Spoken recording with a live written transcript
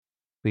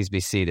Please be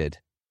seated.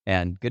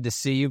 And good to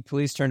see you.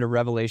 Please turn to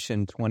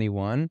Revelation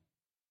 21.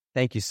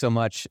 Thank you so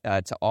much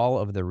to all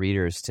of the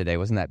readers today.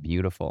 Wasn't that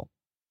beautiful?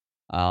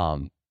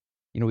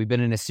 We've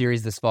been in a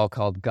series this fall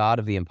called God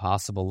of the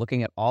Impossible,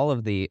 looking at all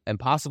of the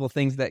impossible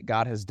things that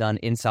God has done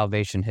in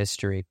salvation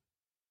history.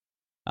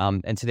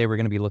 And today we're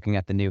going to be looking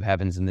at the new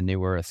heavens and the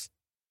new earth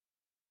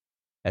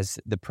as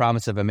the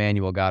promise of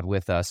Immanuel, God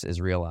with us,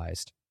 is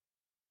realized.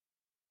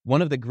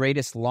 One of the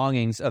greatest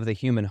longings of the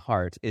human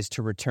heart is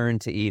to return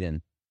to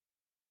Eden.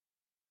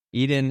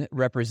 Eden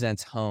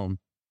represents home,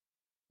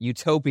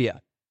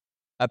 utopia,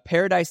 a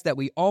paradise that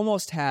we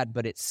almost had,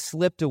 but it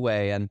slipped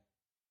away. And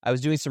I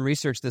was doing some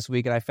research this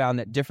week, and I found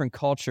that different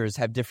cultures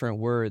have different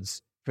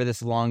words for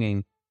this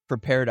longing for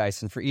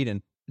paradise and for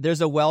Eden. There's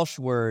a Welsh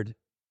word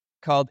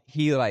called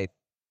helaeth,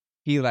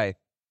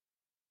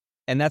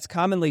 and that's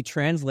commonly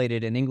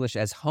translated in English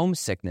as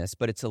homesickness,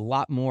 but it's a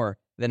lot more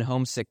than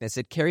homesickness.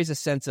 It carries a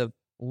sense of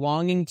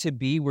longing to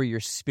be where your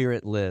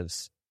spirit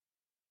lives.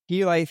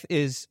 Helaeth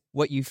is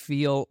what you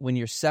feel when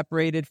you're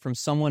separated from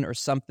someone or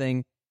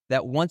something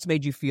that once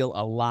made you feel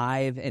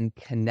alive and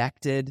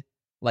connected,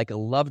 like a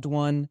loved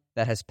one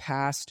that has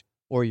passed,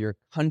 or your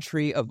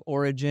country of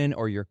origin,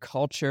 or your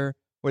culture,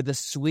 or the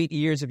sweet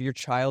years of your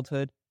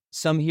childhood.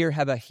 Some here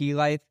have a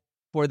helaeth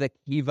for the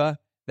kiva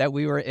that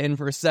we were in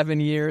for 7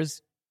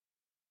 years.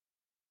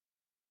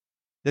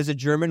 There's a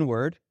German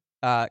word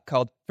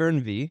called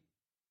Fernweh.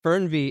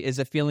 Fernweh is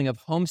a feeling of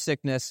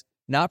homesickness,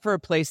 not for a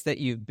place that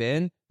you've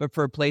been, but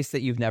for a place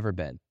that you've never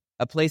been,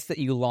 a place that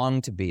you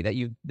long to be,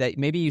 that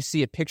maybe you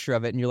see a picture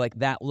of it and you're like,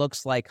 that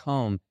looks like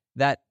home,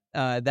 that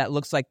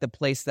looks like the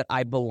place that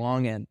I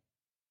belong in.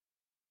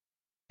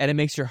 And it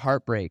makes your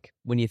heart break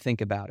when you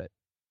think about it.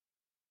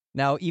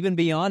 Now, even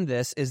beyond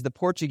this is the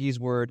Portuguese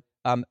word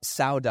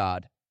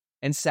saudade.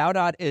 And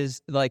saudade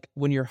is like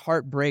when your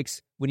heart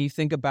breaks, when you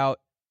think about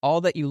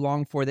all that you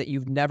long for that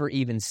you've never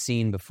even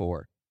seen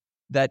before.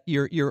 That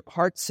you're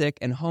heartsick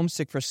and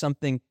homesick for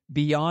something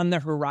beyond the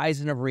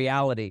horizon of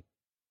reality.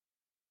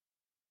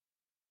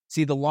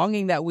 See, the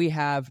longing that we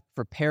have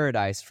for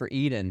paradise, for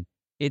Eden,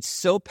 it's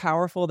so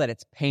powerful that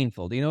it's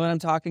painful. Do you know what I'm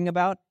talking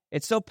about?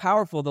 It's so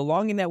powerful, the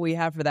longing that we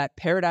have for that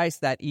paradise,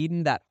 that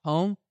Eden, that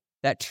home,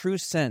 that true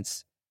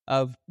sense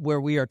of where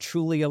we are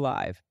truly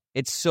alive.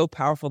 It's so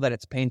powerful that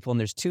it's painful, and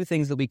there's two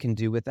things that we can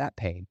do with that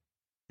pain.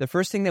 The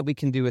first thing that we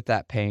can do with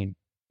that pain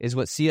is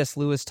what C.S.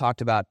 Lewis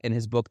talked about in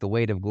his book, The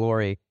Weight of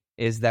Glory,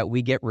 is that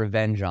we get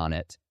revenge on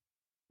it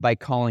by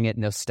calling it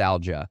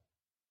nostalgia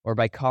or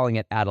by calling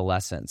it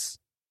adolescence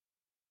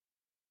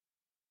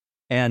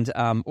and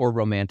or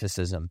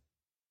romanticism.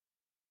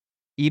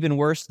 Even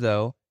worse,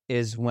 though,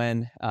 is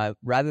when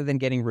rather than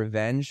getting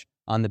revenge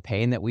on the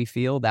pain that we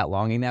feel, that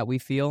longing that we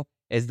feel,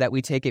 is that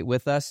we take it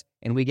with us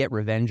and we get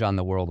revenge on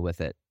the world with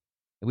it.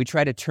 We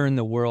try to turn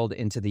the world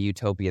into the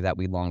utopia that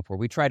we long for.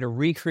 We try to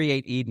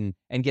recreate Eden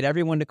and get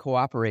everyone to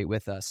cooperate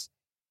with us.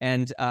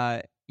 And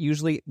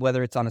usually,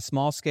 whether it's on a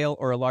small scale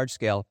or a large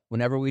scale,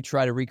 whenever we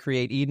try to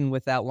recreate Eden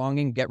with that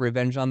longing, get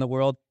revenge on the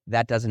world,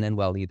 that doesn't end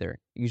well either.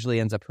 It usually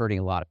ends up hurting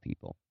a lot of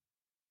people.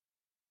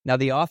 Now,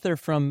 the author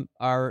from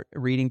our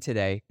reading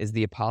today is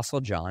the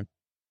Apostle John,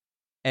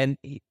 and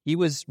he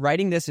was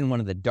writing this in one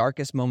of the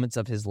darkest moments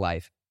of his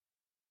life,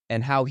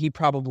 and how he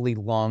probably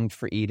longed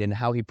for Eden,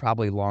 how he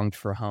probably longed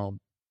for home.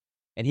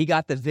 And he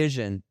got the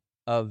vision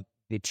of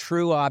the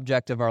true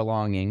object of our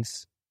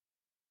longings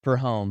for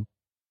home,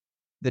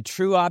 the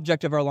true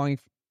object of our longing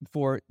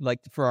for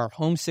our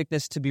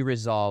homesickness to be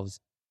resolved,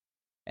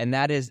 and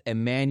that is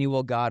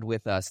Immanuel, God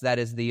with us. That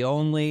is the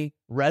only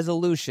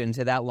resolution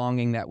to that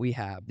longing that we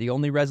have, the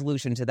only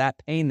resolution to that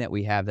pain that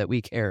we have, that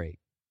we carry,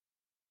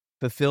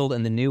 fulfilled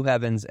in the new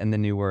heavens and the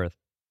new earth.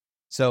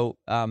 So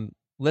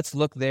let's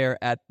look there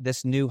at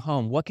this new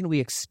home. What can we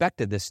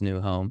expect of this new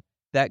home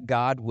that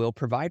God will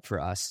provide for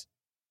us?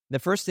 The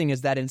first thing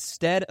is that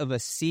instead of a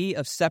sea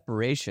of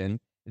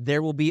separation,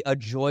 there will be a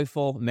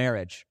joyful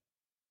marriage.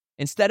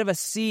 Instead of a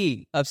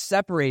sea of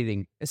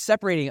separating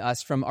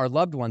us from our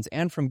loved ones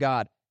and from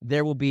God,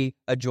 there will be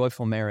a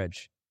joyful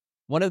marriage.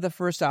 One of the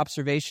first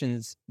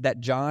observations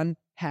that John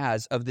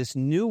has of this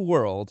new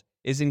world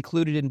is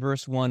included in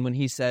verse 1 when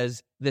he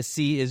says, the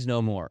sea is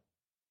no more.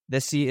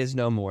 The sea is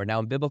no more. Now,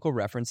 in biblical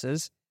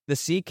references, the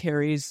sea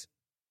carries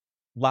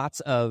lots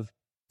of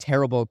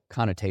terrible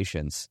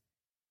connotations.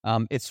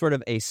 It's sort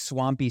of a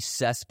swampy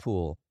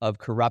cesspool of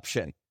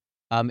corruption.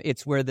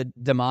 It's where the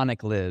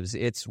demonic lives.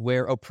 It's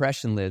where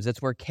oppression lives.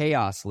 It's where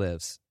chaos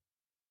lives.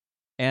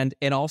 And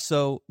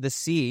also the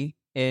sea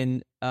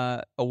in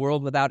a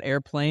world without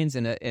airplanes,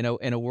 in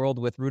a world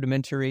with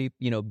rudimentary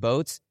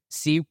boats,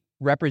 sea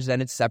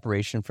represented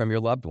separation from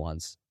your loved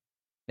ones.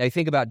 Now you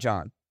think about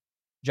John.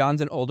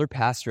 John's an older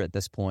pastor at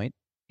this point.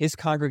 His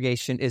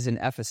congregation is in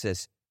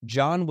Ephesus.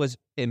 John was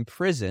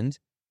imprisoned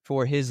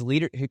for his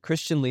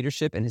Christian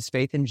leadership and his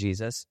faith in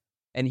Jesus,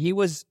 and he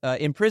was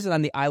imprisoned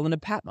on the island of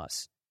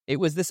Patmos. It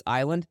was this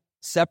island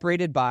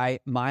separated by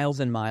miles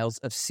and miles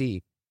of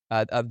sea,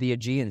 of the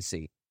Aegean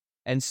Sea.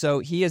 And so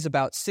he is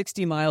about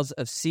 60 miles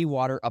of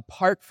seawater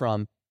apart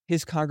from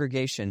his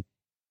congregation.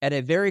 at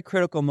a very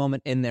critical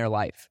moment in their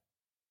life.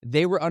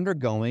 They were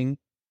undergoing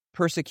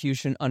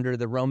persecution under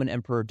the Roman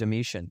Emperor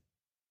Domitian.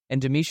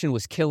 And Domitian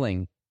was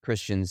killing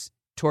Christians,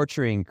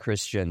 torturing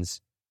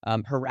Christians,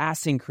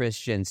 harassing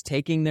Christians,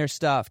 taking their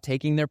stuff,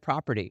 taking their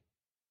property.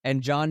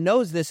 And John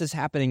knows this is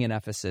happening in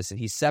Ephesus, and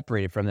he's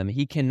separated from them.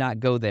 He cannot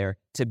go there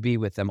to be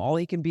with them. All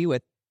he can be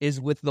with is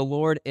with the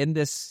Lord in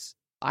this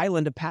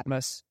island of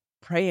Patmos,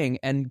 praying,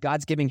 and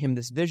God's giving him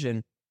this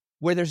vision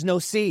where there's no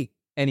sea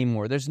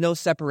anymore. There's no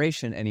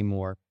separation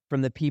anymore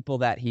from the people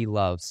that he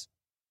loves.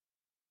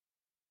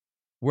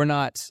 We're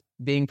not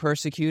being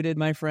persecuted,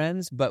 my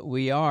friends, but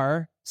we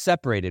are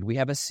separated. We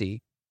have a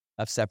sea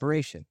of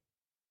separation.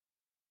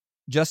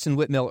 Justin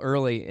Whitmill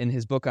Early, in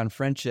his book on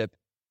friendship,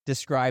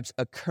 describes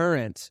a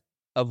current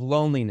of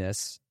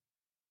loneliness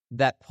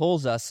that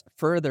pulls us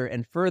further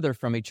and further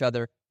from each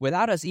other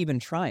without us even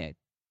trying.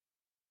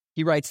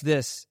 He writes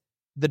this: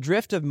 "The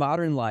drift of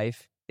modern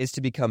life is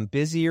to become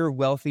busier,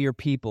 wealthier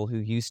people who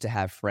used to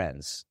have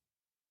friends."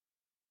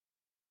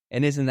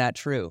 And isn't that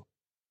true?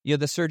 You know,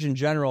 the Surgeon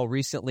General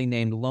recently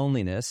named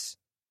loneliness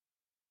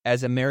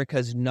as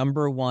America's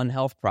 #1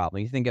 health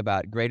problem. You think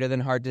about it, greater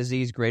than heart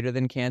disease, greater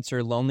than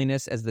cancer,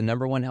 loneliness as the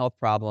 #1 health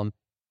problem.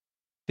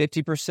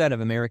 50%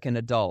 of American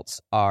adults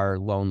are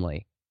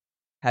lonely,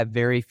 have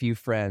very few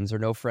friends or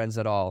no friends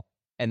at all,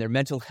 and their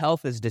mental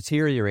health is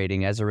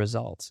deteriorating as a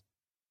result.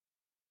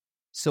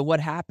 So what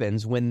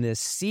happens when this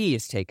sea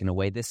is taken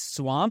away? This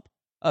swamp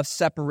of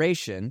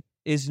separation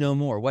is no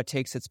more. What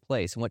takes its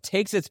place? And what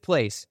takes its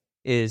place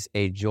is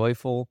a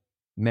joyful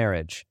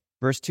marriage.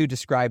 Verse 2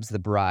 describes the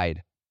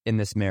bride in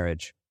this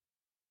marriage.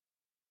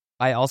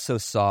 "I also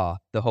saw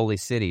the holy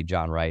city,"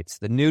 John writes,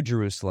 "the new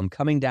Jerusalem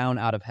coming down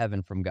out of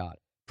heaven from God,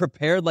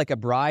 prepared like a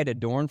bride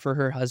adorned for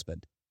her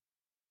husband."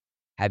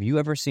 Have you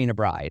ever seen a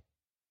bride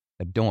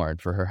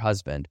adorned for her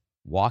husband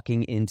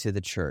walking into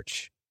the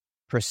church,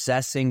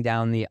 processing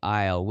down the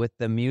aisle with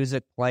the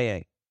music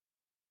playing?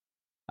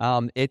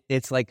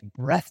 It's like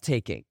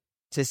breathtaking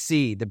to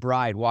see the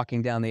bride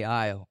walking down the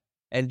aisle.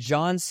 And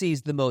John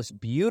sees the most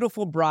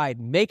beautiful bride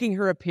making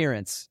her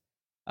appearance,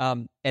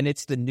 and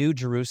it's the new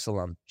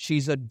Jerusalem.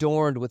 She's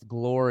adorned with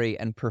glory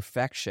and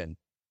perfection.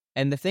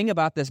 And the thing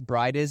about this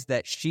bride is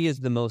that she is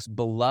the most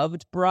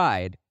beloved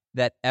bride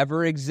that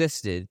ever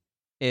existed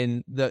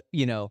in the,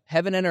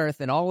 heaven and earth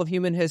and all of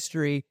human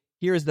history.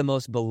 Here is the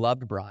most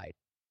beloved bride.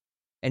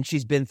 And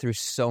she's been through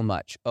so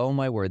much. Oh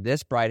my word,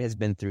 this bride has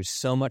been through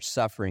so much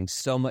suffering,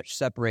 so much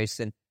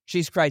separation.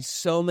 She's cried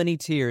so many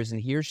tears,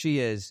 and here she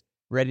is,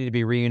 ready to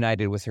be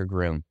reunited with her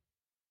groom.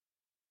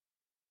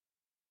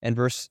 And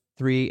verse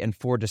 3 and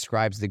 4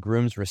 describes the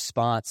groom's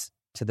response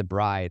to the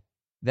bride.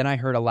 "Then I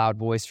heard a loud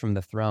voice from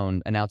the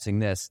throne announcing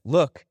this: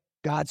 'Look,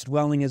 God's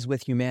dwelling is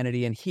with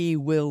humanity, and he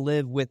will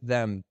live with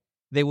them.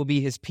 They will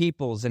be his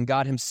peoples, and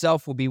God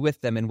himself will be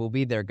with them and will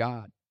be their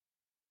God,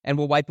 and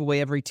will wipe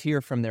away every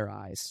tear from their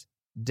eyes.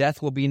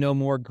 Death will be no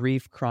more,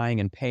 grief, crying,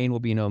 and pain will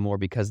be no more,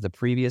 because the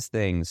previous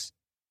things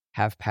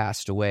have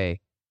passed away.'"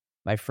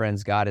 My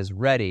friends, God is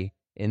ready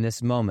in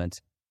this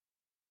moment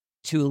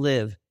to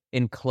live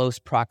in close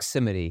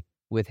proximity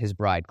with his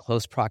bride.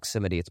 Close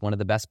proximity. It's one of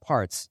the best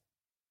parts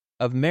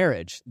of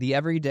marriage, the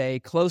everyday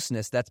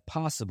closeness that's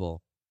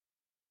possible.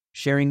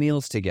 Sharing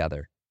meals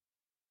together,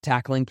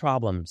 tackling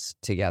problems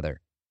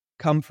together,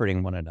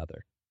 comforting one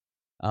another.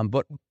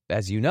 But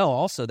as you know,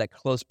 also that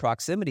close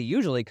proximity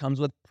usually comes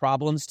with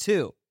problems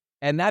too,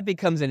 and that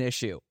becomes an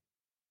issue.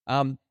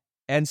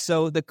 And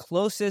so the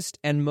closest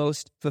and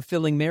most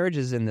fulfilling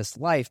marriages in this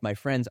life, my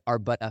friends, are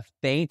but a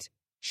faint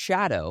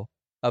shadow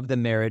of the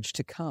marriage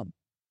to come.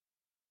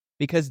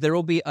 Because there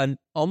will be an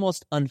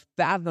almost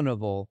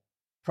unfathomable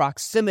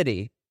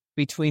proximity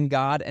between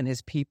God and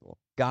his people,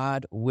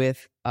 God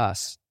with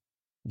us.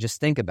 Just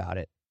think about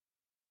it.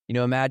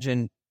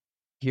 Imagine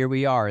here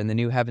we are in the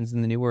new heavens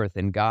and the new earth,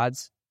 and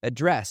God's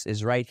address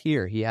is right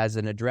here. He has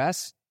an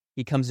address.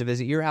 He comes to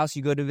visit your house.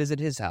 You go to visit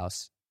his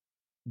house.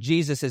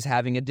 Jesus is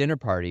having a dinner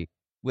party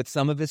with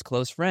some of his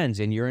close friends,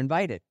 and you're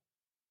invited.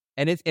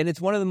 And it's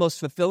one of the most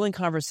fulfilling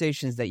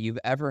conversations that you've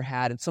ever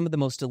had, and some of the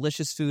most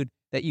delicious food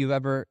that you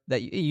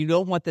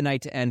don't want the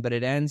night to end, but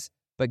it ends.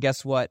 But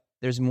guess what?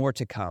 There's more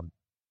to come.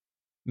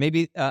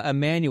 Maybe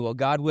Immanuel,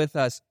 God with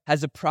us,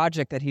 has a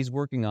project that he's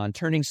working on,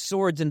 turning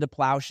swords into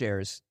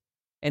plowshares.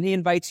 And he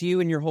invites you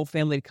and your whole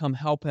family to come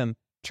help him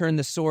turn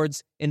the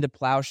swords into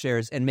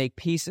plowshares and make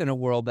peace in a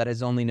world that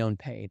has only known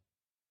pain.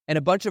 And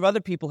a bunch of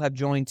other people have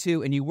joined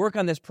too, and you work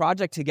on this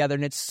project together,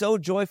 and it's so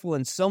joyful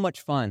and so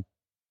much fun.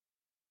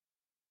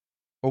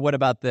 Or what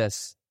about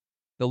this?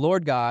 The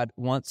Lord God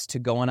wants to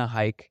go on a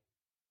hike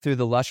through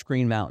the lush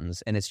green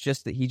mountains, and it's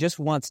just that he just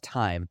wants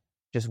time,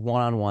 just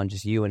one-on-one,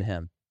 just you and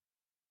him.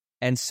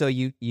 And so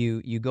you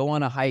go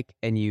on a hike,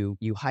 and you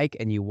hike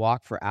and you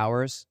walk for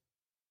hours,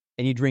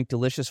 and you drink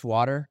delicious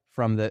water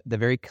from the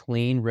very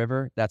clean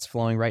river that's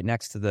flowing right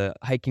next to the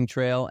hiking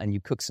trail, and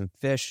you cook some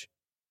fish,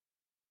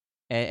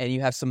 and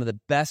you have some of the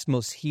best,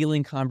 most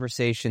healing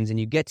conversations, and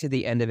you get to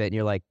the end of it, and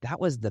you're like, that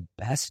was the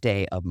best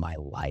day of my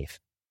life.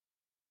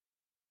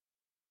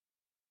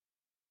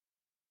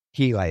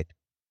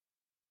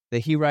 The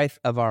herife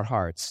of our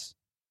hearts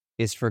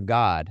is for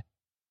God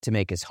to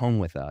make his home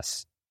with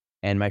us.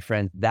 And my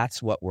friend,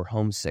 that's what we're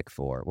homesick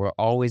for. We're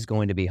always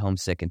going to be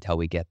homesick until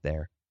we get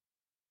there.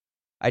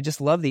 I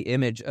just love the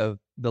image of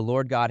the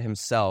Lord God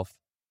himself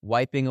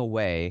wiping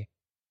away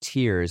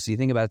tears. You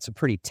think about it's a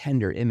pretty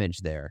tender image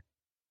there.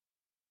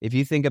 If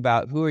you think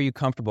about who are you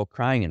comfortable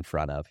crying in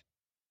front of?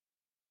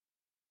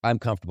 I'm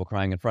comfortable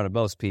crying in front of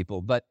most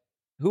people, but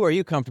who are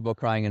you comfortable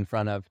crying in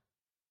front of?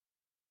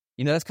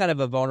 That's kind of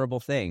a vulnerable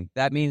thing.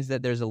 That means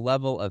that there's a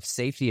level of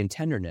safety and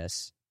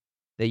tenderness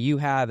that you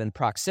have and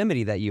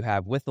proximity that you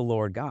have with the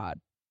Lord God,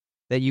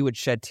 that you would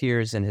shed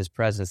tears in his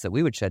presence, that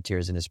we would shed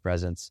tears in his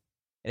presence.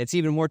 And it's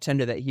even more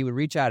tender that he would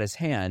reach out his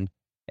hand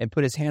and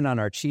put his hand on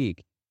our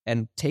cheek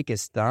and take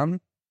his thumb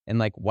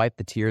and wipe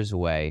the tears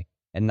away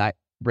and not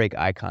break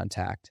eye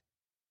contact.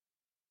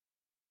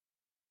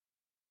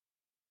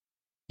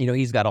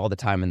 He's got all the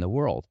time in the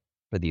world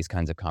for these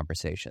kinds of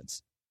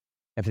conversations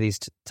and for these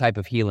type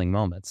of healing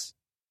moments.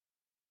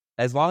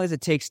 As long as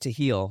it takes to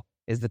heal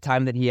is the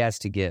time that he has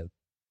to give.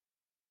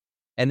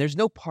 And there's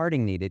no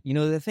parting needed.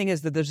 The thing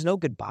is that there's no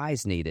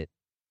goodbyes needed.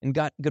 And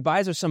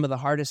goodbyes are some of the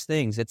hardest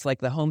things. It's like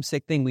the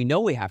homesick thing. We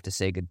know we have to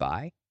say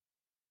goodbye.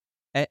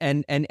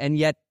 And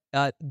yet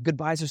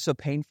goodbyes are so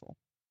painful.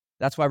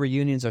 That's why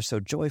reunions are so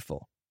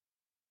joyful.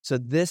 So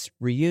this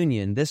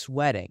reunion, this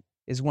wedding,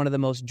 is one of the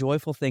most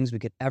joyful things we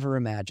could ever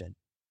imagine.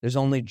 There's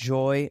only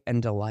joy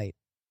and delight.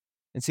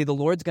 And see, the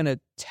Lord's going to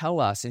tell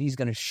us, and he's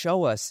going to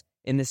show us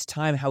in this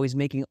time how he's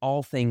making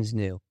all things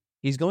new.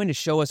 He's going to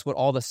show us what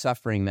all the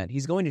suffering meant.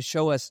 He's going to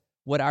show us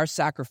what our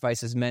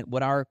sacrifices meant,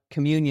 what our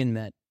communion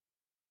meant,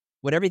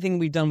 what everything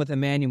we've done with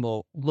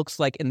Immanuel looks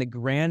like in the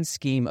grand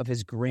scheme of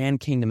his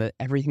grand kingdom, of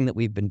everything that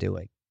we've been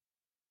doing.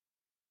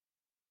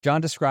 John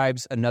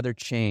describes another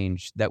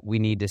change that we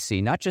need to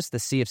see, not just the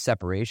sea of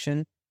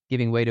separation,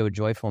 giving way to a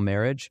joyful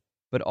marriage,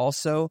 but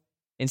also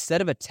instead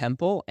of a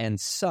temple and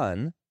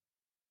sun,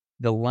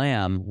 the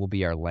Lamb will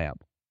be our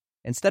lamp.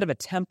 Instead of a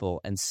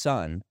temple and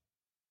sun,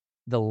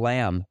 the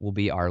Lamb will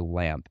be our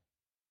lamp.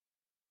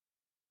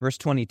 Verse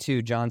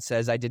 22, John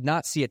says, I did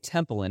not see a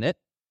temple in it,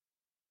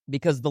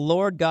 because the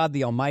Lord God,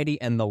 the Almighty,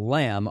 and the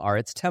Lamb are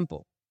its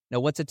temple.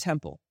 Now, what's a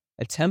temple?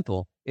 A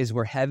temple is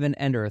where heaven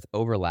and earth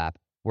overlap,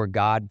 where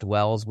God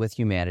dwells with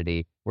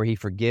humanity, where he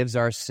forgives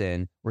our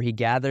sin, where he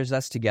gathers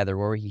us together,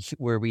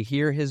 where we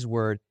hear his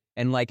word.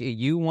 And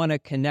you want to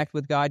connect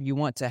with God, you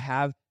want to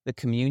have the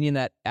communion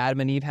that Adam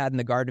and Eve had in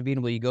the Garden of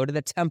Eden, well, you go to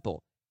the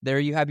temple. There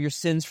you have your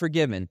sins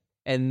forgiven,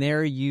 and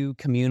there you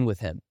commune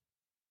with him.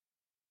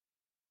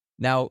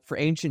 Now, for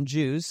ancient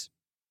Jews,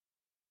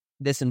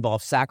 this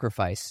involved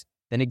sacrifice.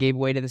 Then it gave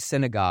way to the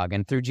synagogue,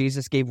 and through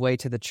Jesus gave way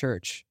to the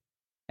church.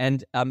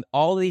 And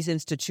all of these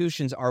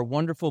institutions are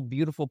wonderful,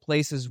 beautiful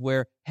places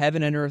where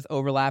heaven and earth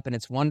overlap, and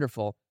it's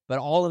wonderful. But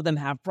all of them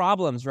have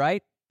problems,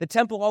 right? The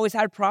temple always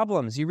had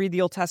problems. You read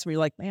the Old Testament,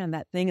 you're like, man,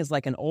 that thing is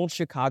like an old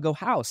Chicago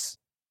house.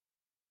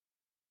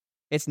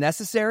 It's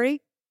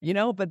necessary,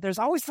 but there's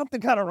always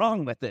something kind of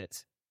wrong with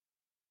it.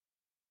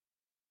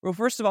 Well,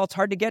 first of all, it's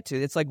hard to get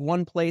to. It's like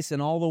one place in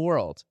all the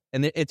world.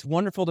 And it's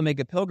wonderful to make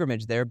a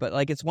pilgrimage there, but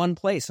it's one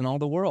place in all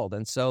the world.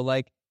 And so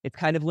it's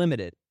kind of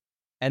limited.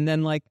 And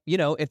then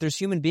if there's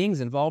human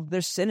beings involved,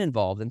 there's sin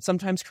involved and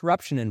sometimes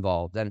corruption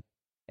involved.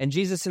 And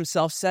Jesus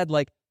himself said,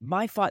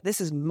 this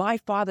is my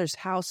Father's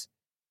house,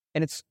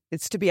 and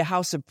it's to be a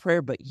house of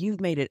prayer, but you've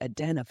made it a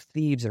den of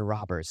thieves and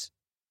robbers.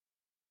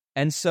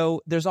 And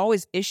so there's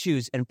always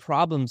issues and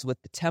problems with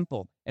the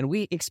temple. And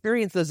we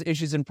experience those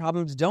issues and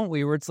problems, don't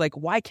we? Where it's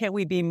why can't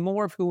we be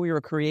more of who we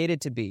were created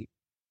to be?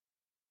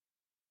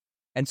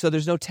 And so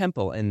there's no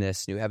temple in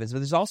this new heavens, but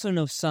there's also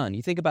no sun.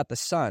 You think about the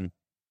sun.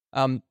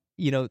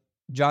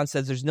 John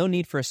says there's no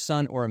need for a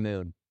sun or a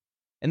moon.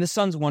 And the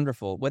sun's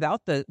wonderful.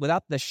 Without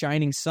the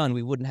shining sun,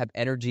 we wouldn't have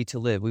energy to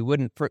live. We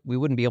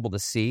wouldn't be able to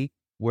see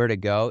where to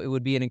go. It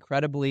would be an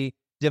incredibly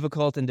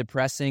difficult and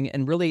depressing,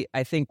 and really,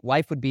 I think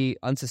life would be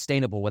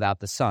unsustainable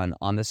without the sun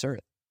on this earth.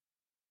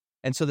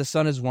 And so the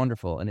sun is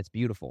wonderful and it's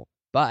beautiful,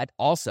 but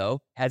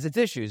also has its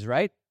issues,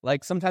 right?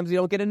 Sometimes we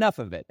don't get enough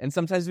of it, and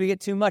sometimes we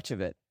get too much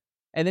of it.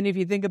 And then if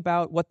you think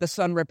about what the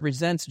sun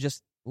represents,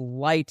 just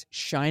light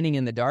shining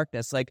in the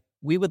darkness,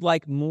 we would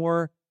like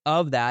more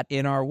of that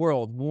in our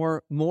world,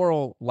 more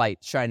moral light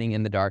shining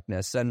in the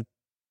darkness, and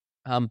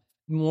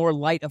more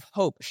light of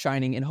hope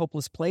shining in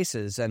hopeless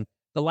places, and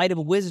the light of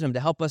wisdom to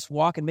help us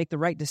walk and make the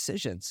right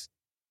decisions.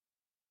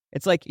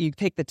 It's like you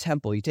take the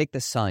temple, you take the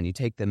sun, you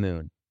take the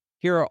moon.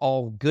 Here are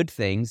all good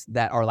things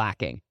that are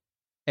lacking.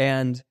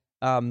 And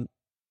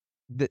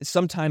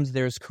sometimes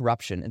there's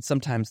corruption and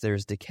sometimes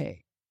there's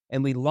decay.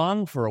 And we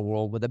long for a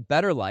world with a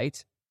better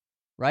light,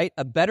 right?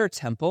 A better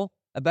temple,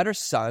 a better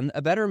sun,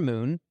 a better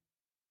moon.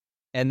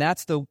 And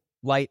that's the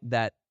light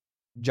that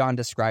John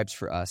describes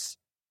for us.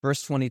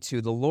 Verse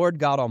 22, the Lord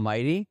God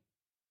Almighty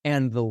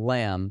and the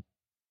Lamb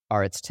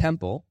are its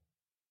temple.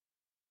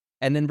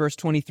 And then verse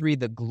 23,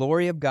 the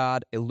glory of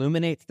God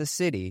illuminates the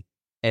city,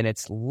 and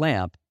its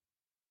lamp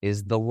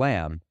is the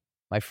Lamb.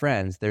 My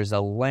friends, there's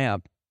a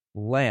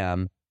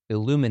lamb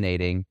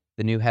illuminating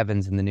the new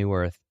heavens and the new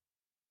earth.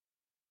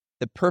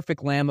 the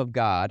perfect Lamb of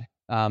God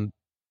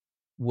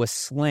was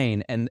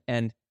slain,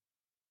 and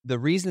the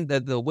reason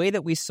that the way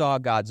that we saw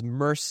God's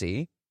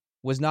mercy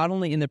was not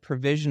only in the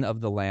provision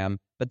of the Lamb,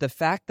 but the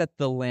fact that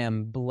the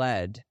Lamb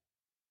bled.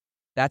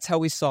 That's how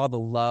we saw the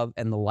love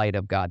and the light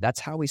of God.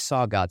 That's how we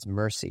saw God's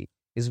mercy,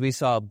 is we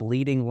saw a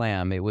bleeding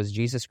Lamb. It was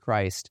Jesus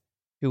Christ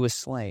who was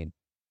slain.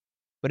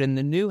 But in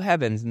the new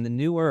heavens and the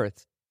new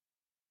earth,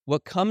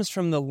 what comes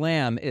from the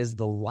Lamb is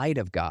the light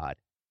of God.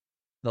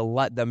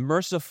 The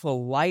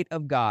merciful light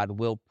of God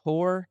will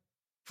pour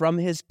from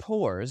his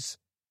pores,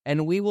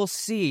 and we will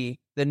see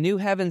the new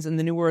heavens and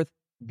the new earth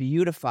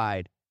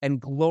beautified and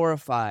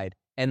glorified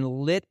and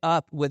lit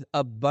up with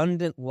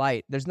abundant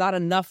light. There's not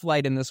enough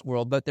light in this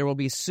world, but there will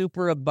be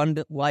super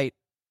abundant light.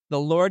 The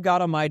Lord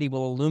God Almighty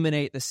will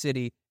illuminate the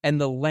city, and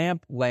the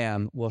lamp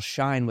Lamb will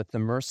shine with the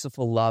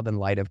merciful love and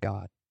light of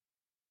God.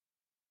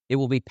 It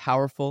will be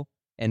powerful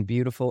and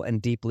beautiful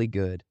and deeply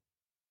good,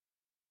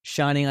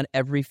 shining on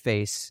every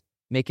face,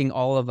 making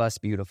all of us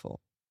beautiful.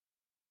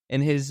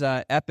 In his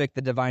epic,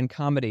 The Divine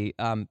Comedy,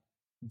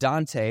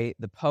 Dante,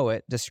 the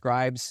poet,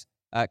 describes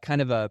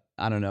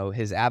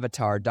his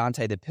avatar,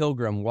 Dante the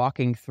pilgrim,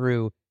 walking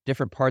through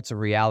different parts of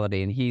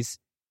reality. And he's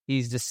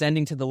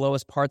descending to the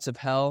lowest parts of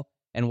hell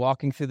and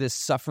walking through this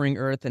suffering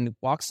earth, and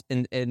walks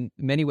in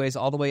many ways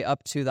all the way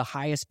up to the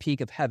highest peak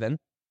of heaven.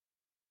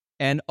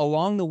 And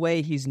along the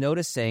way, he's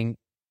noticing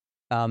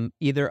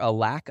either a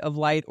lack of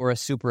light or a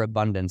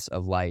superabundance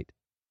of light.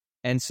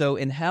 And so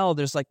in hell,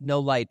 there's like no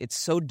light. It's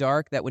so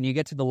dark that when you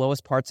get to the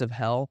lowest parts of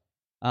hell,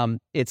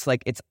 it's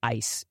like it's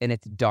ice and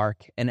it's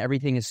dark and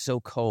everything is so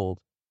cold.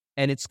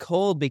 And it's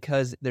cold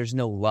because there's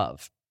no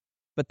love.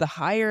 But the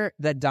higher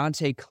that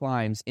Dante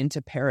climbs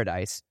into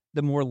paradise,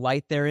 the more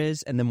light there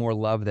is and the more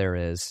love there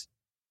is.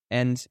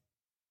 And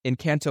in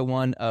Canto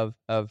 1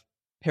 of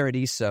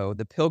Paradiso,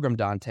 the pilgrim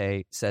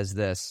Dante says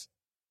this: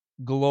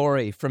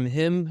 "Glory from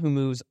him who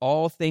moves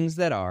all things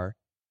that are,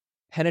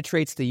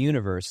 penetrates the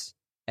universe,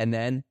 and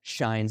then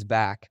shines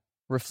back,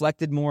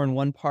 reflected more in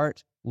one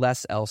part,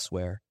 less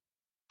elsewhere.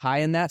 High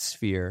in that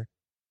sphere,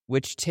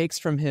 which takes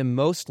from him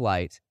most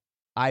light,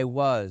 I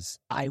was,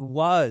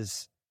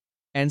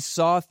 and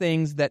saw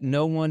things that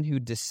no one who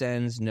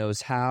descends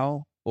knows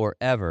how or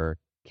ever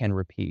can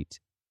repeat."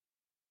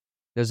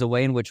 There's a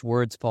way in which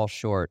words fall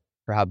short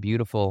for how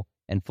beautiful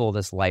and full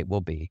this light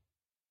will be.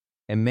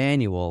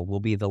 Immanuel will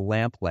be the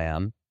lamp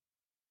Lamb,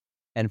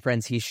 and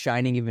friends, he's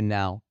shining even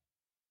now,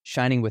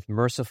 shining with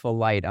merciful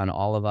light on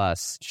all of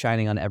us,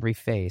 shining on every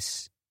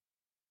face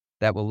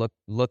that will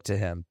look to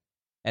him.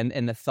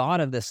 And the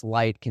thought of this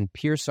light can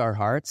pierce our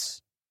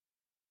hearts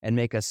and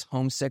make us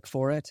homesick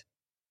for it.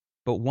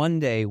 But one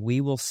day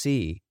we will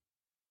see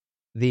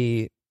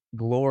the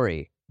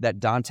glory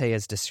that Dante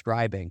is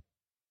describing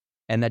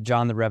and that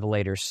John the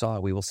Revelator saw.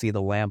 We will see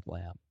the lamp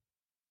Lamb.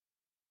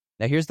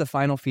 Now here's the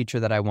final feature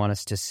that I want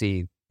us to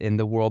see in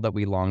the world that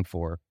we long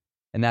for,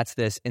 and that's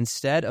this: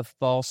 instead of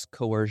false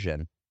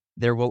coercion,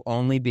 there will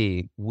only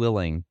be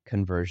willing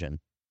conversion.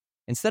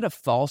 Instead of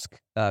false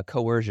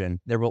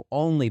coercion, there will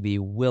only be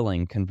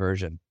willing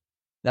conversion.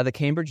 Now, the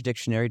Cambridge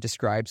Dictionary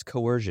describes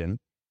coercion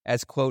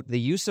as, quote, the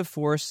use of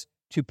force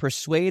to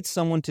persuade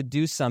someone to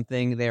do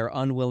something they are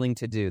unwilling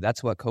to do.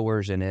 That's what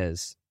coercion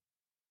is.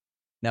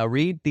 Now,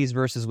 read these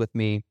verses with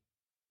me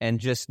and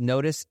just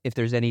notice if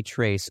there's any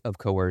trace of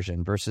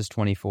coercion. Verses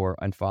 24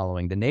 and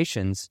following. "The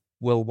nations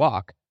will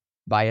walk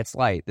by its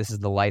light." This is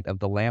the light of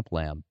the lamp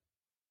Lamb.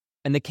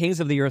 "And the kings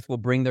of the earth will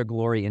bring their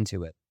glory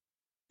into it.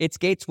 Its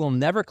gates will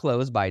never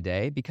close by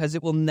day, because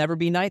it will never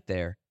be night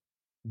there.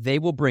 They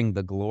will bring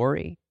the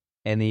glory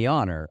and the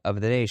honor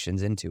of the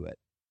nations into it."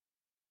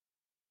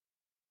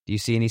 Do you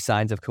see any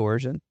signs of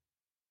coercion?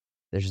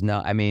 There's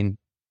none.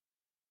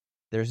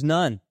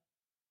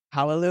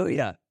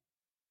 Hallelujah.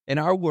 In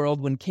our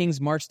world, when kings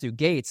march through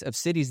gates of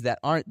cities that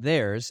aren't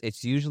theirs,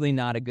 it's usually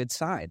not a good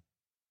sign.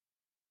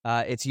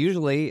 It's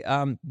usually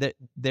that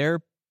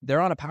they're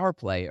on a power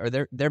play, or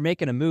they're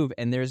making a move,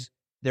 and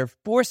they're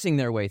forcing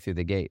their way through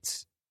the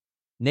gates.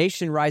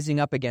 Nation rising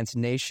up against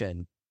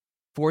nation,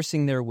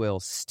 forcing their will,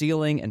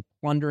 stealing and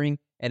plundering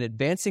and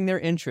advancing their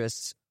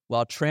interests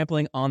while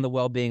trampling on the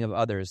well-being of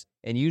others.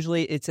 And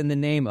usually it's in the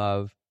name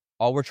of,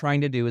 all we're trying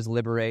to do is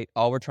liberate,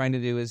 all we're trying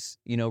to do is,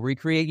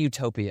 recreate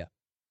utopia.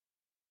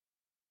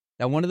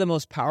 Now, one of the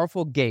most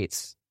powerful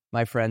gates,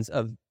 my friends,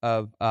 of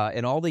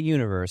in all the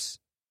universe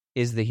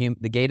is the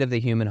gate of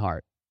the human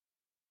heart,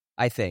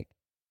 I think.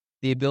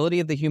 The ability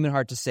of the human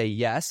heart to say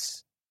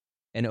yes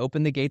and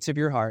open the gates of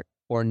your heart,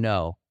 or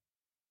no.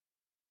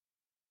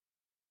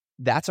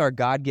 That's our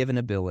God-given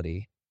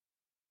ability.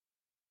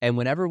 And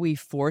whenever we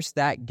force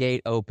that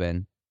gate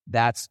open,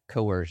 that's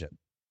coercion.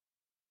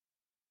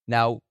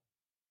 Now,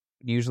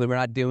 usually we're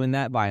not doing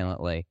that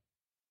violently,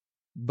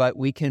 but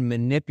we can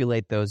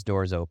manipulate those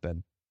doors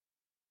open,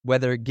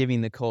 whether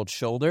giving the cold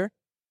shoulder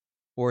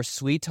or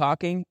sweet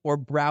talking or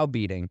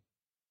browbeating.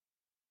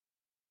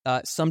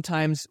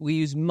 Sometimes we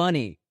use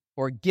money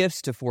or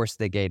gifts to force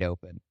the gate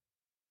open.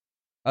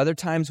 Other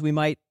times we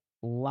might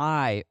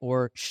lie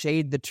or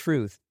shade the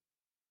truth.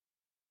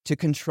 to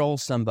control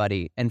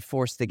somebody and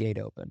force the gate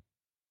open?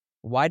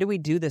 Why do we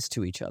do this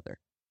to each other?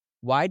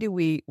 Why do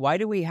we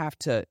have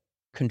to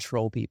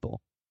control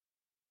people?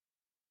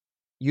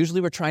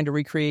 Usually we're trying to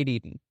recreate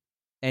Eden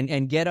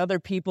and get other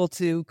people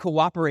to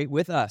cooperate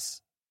with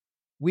us.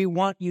 We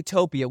want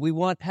utopia. We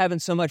want heaven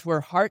so much.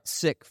 We're heart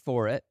sick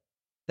for it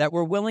that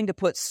we're willing to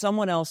put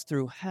someone else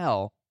through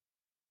hell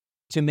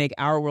to make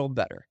our world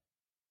better.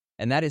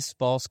 And that is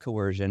false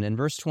coercion. And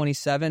verse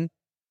 27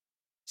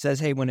 says,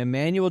 hey, when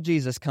Immanuel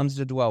Jesus comes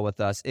to dwell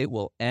with us, it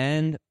will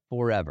end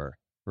forever.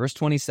 Verse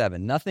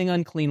 27, nothing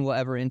unclean will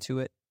ever into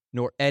it,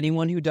 nor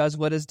anyone who does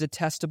what is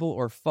detestable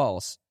or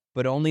false,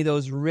 but only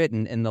those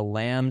written in the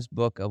Lamb's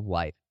book of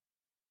life.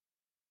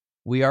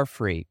 We are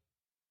free.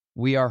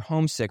 We are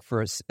homesick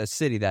for a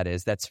city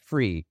that's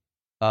free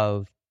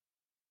of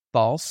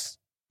false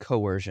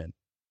coercion.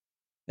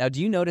 Now,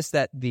 do you notice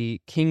that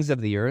the kings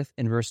of the earth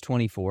in verse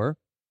 24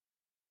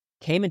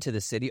 came into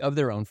the city of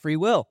their own free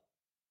will?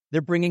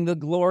 They're bringing the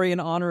glory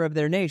and honor of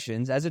their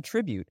nations as a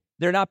tribute.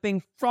 They're not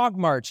being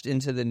frog-marched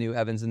into the new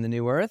heavens and the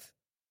new earth.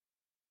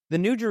 The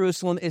New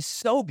Jerusalem is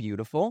so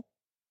beautiful,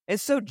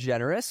 it's so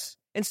generous,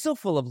 and so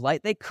full of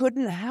light, they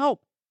couldn't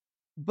help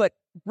but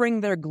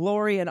bring their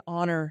glory and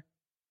honor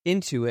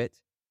into it,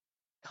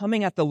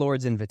 coming at the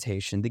Lord's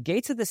invitation. The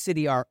gates of the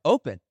city are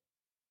open,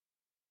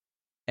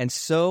 and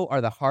so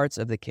are the hearts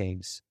of the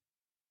kings.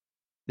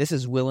 This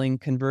is willing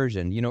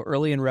conversion. You know,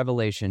 early in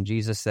Revelation,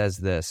 Jesus says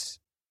this.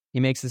 He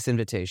makes this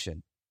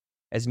invitation.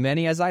 As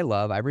many as I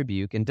love, I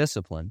rebuke and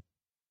discipline.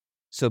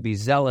 So be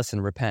zealous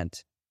and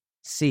repent.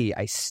 See,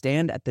 I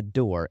stand at the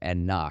door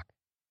and knock.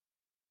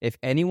 If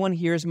anyone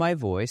hears my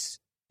voice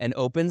and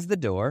opens the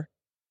door,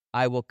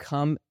 I will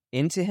come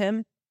into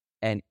him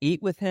and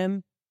eat with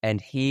him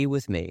and he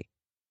with me.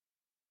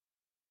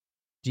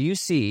 Do you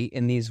see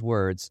in these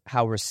words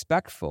how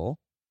respectful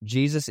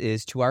Jesus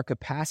is to our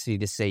capacity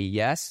to say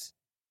yes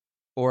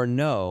or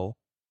no,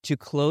 to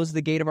close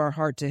the gate of our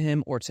heart to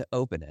him or to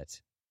open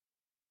it?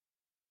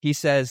 He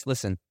says,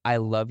 listen, I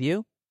love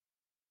you.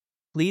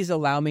 Please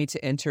allow me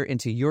to enter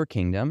into your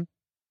kingdom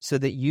so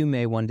that you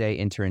may one day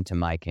enter into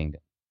my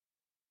kingdom.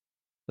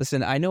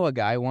 Listen, I know a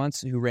guy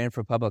once who ran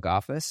for public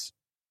office,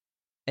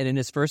 and in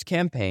his first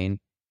campaign,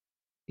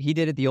 he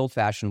did it the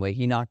old-fashioned way.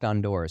 He knocked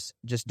on doors,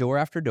 just door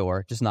after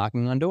door, just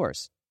knocking on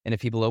doors. And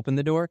if people opened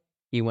the door,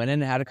 he went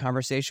in and had a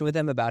conversation with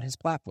them about his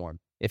platform.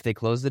 If they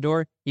closed the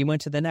door, he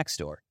went to the next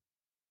door.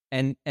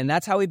 And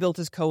that's how he built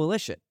his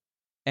coalition.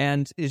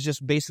 And it's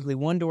just basically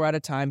one door at a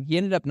time. He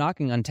ended up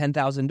knocking on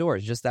 10,000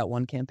 doors, just that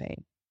one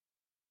campaign.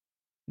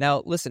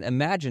 Now, listen,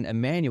 imagine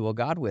Immanuel,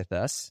 God with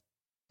us,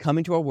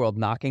 coming to our world,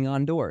 knocking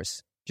on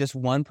doors, just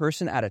one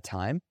person at a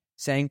time,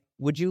 saying,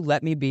 would you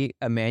let me be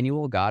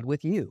Immanuel, God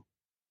with you?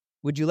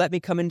 Would you let me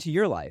come into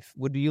your life?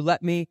 Would you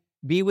let me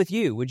be with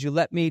you? Would you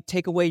let me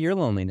take away your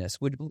loneliness?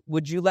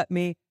 Would you let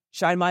me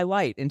shine my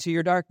light into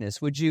your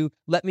darkness? Would you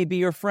let me be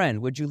your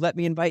friend? Would you let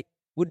me invite,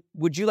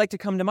 would you like to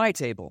come to my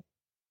table?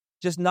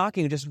 Just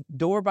knocking, just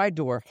door by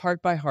door,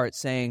 heart by heart,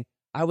 saying,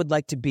 I would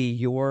like to be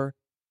your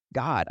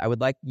God. I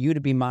would like you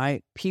to be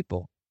my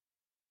people.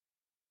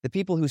 The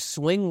people who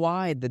swing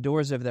wide the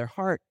doors of their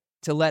heart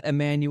to let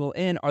Immanuel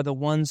in are the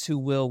ones who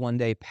will one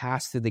day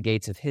pass through the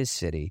gates of his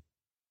city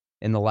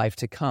in the life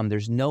to come.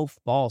 There's no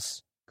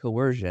false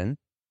coercion.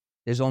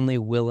 There's only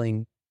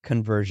willing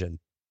conversion.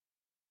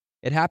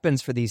 It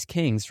happens for these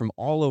kings from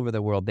all over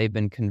the world. They've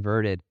been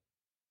converted.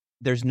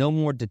 There's no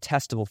more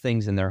detestable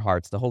things in their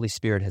hearts. The Holy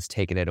Spirit has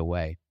taken it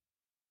away.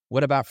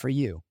 What about for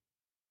you?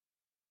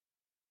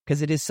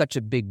 Because it is such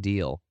a big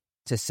deal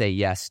to say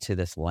yes to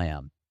this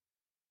Lamb.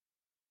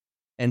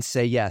 And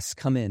say, yes,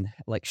 come in,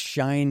 like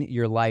shine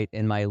your light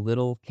in my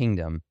little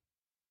kingdom.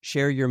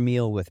 Share your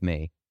meal with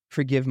me.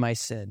 Forgive my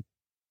sin.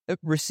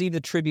 Receive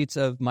the tributes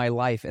of my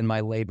life and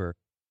my labor.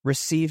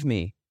 Receive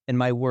me and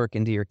my work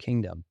into your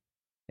kingdom.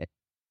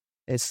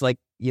 It's like,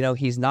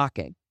 he's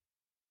knocking.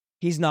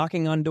 He's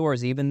knocking on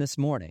doors even this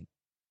morning.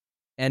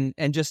 And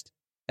just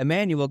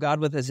Immanuel, God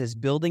with us, is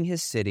building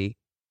his city,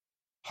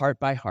 heart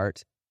by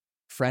heart,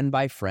 friend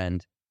by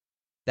friend.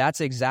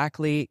 That's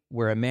exactly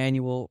where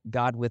Immanuel,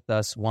 God with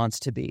us, wants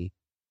to be.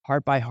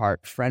 Heart by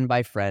heart, friend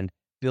by friend,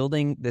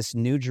 building this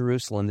new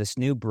Jerusalem, this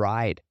new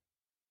bride,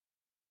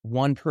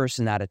 one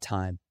person at a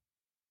time.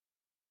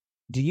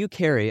 Do you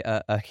carry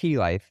a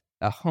he-life,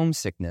 a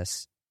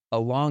homesickness, a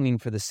longing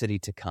for the city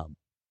to come,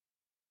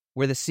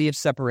 where the sea of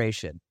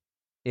separation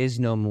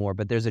is no more,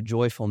 but there's a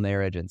joyful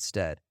marriage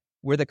instead,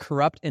 where the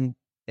corrupt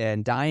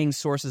and dying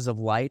sources of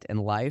light and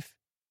life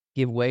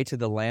give way to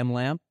the Lamb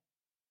lamp,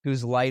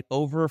 whose light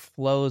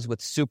overflows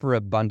with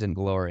superabundant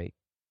glory?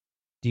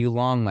 Do you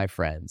long, my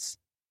friends?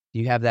 Do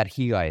you have that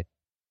he-life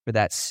for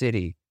that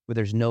city where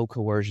there's no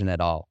coercion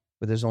at all,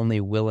 where there's only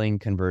willing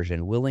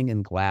conversion, willing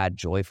and glad,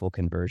 joyful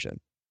conversion?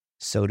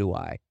 So do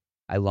I.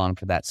 I long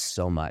for that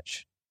so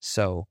much.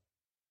 So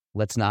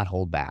let's not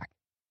hold back.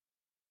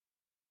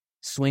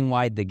 Swing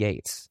wide the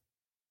gates.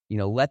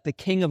 Let the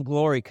King of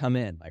Glory come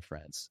in, my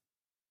friends.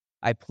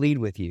 I plead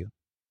with you.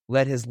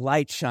 Let his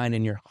light shine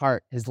in your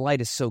heart. His light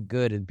is so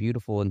good and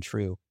beautiful and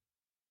true.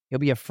 He'll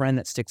be a friend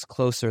that sticks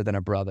closer than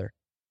a brother.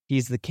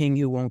 He's the king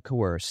who won't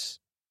coerce.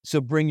 So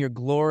bring your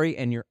glory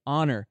and your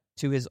honor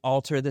to his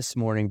altar this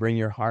morning. Bring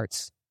your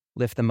hearts.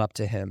 Lift them up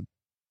to him.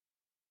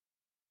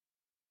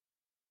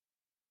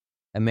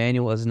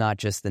 Immanuel is not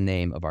just the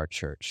name of our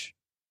church,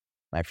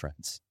 my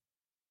friends,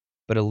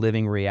 but a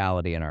living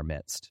reality in our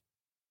midst.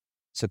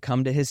 So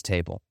come to his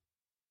table,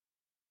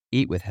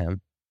 eat with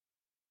him,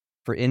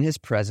 for in his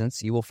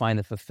presence you will find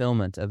the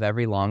fulfillment of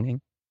every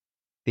longing,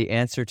 the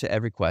answer to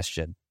every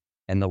question,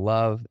 and the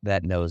love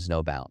that knows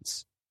no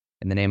bounds.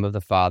 In the name of the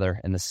Father,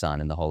 and the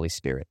Son, and the Holy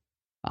Spirit.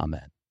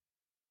 Amen.